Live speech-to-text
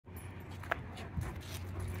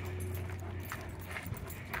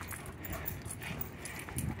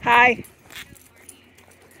Hi.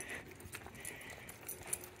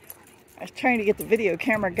 I was trying to get the video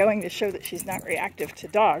camera going to show that she's not reactive to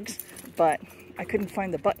dogs, but I couldn't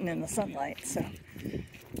find the button in the sunlight, so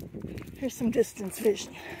here's some distance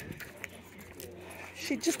vision.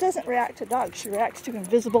 She just doesn't react to dogs. She reacts to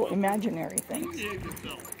invisible, imaginary things.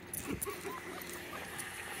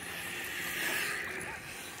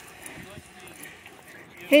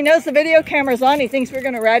 He knows the video camera's on. He thinks we're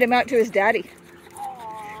going to ride him out to his daddy.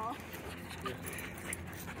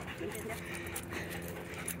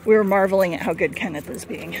 We were marveling at how good Kenneth is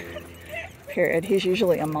being. Period. He's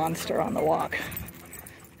usually a monster on the walk.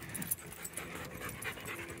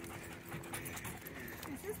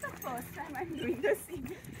 This is the first time I'm doing the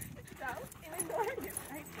scenic stuff, even though I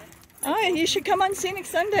dislike it. Oh, you should come on Scenic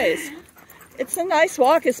Sundays. It's a nice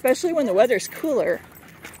walk, especially when the weather's cooler.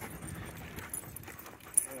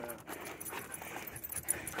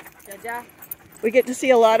 We get to see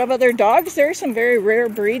a lot of other dogs. There are some very rare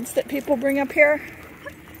breeds that people bring up here.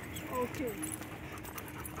 Okay.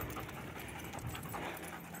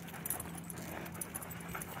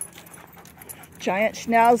 Giant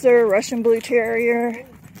Schnauzer, Russian Blue Terrier.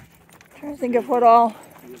 Trying to think of what all.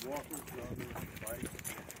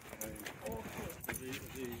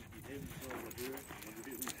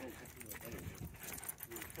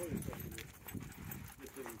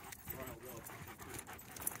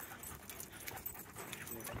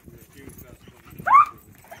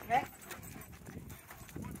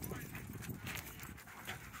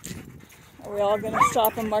 Are we all going to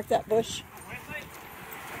stop and mark that bush?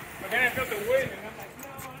 But then I felt the wind and I'm like,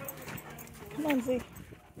 no, I don't think Come on, Z.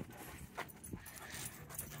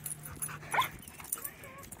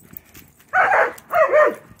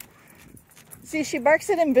 See, she barks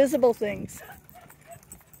at invisible things.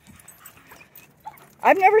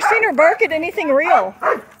 I've never seen her bark at anything real.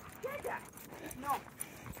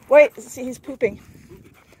 Wait, see, he's pooping.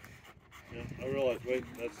 Yeah, I realize, wait,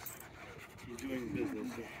 he's doing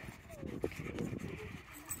business. So.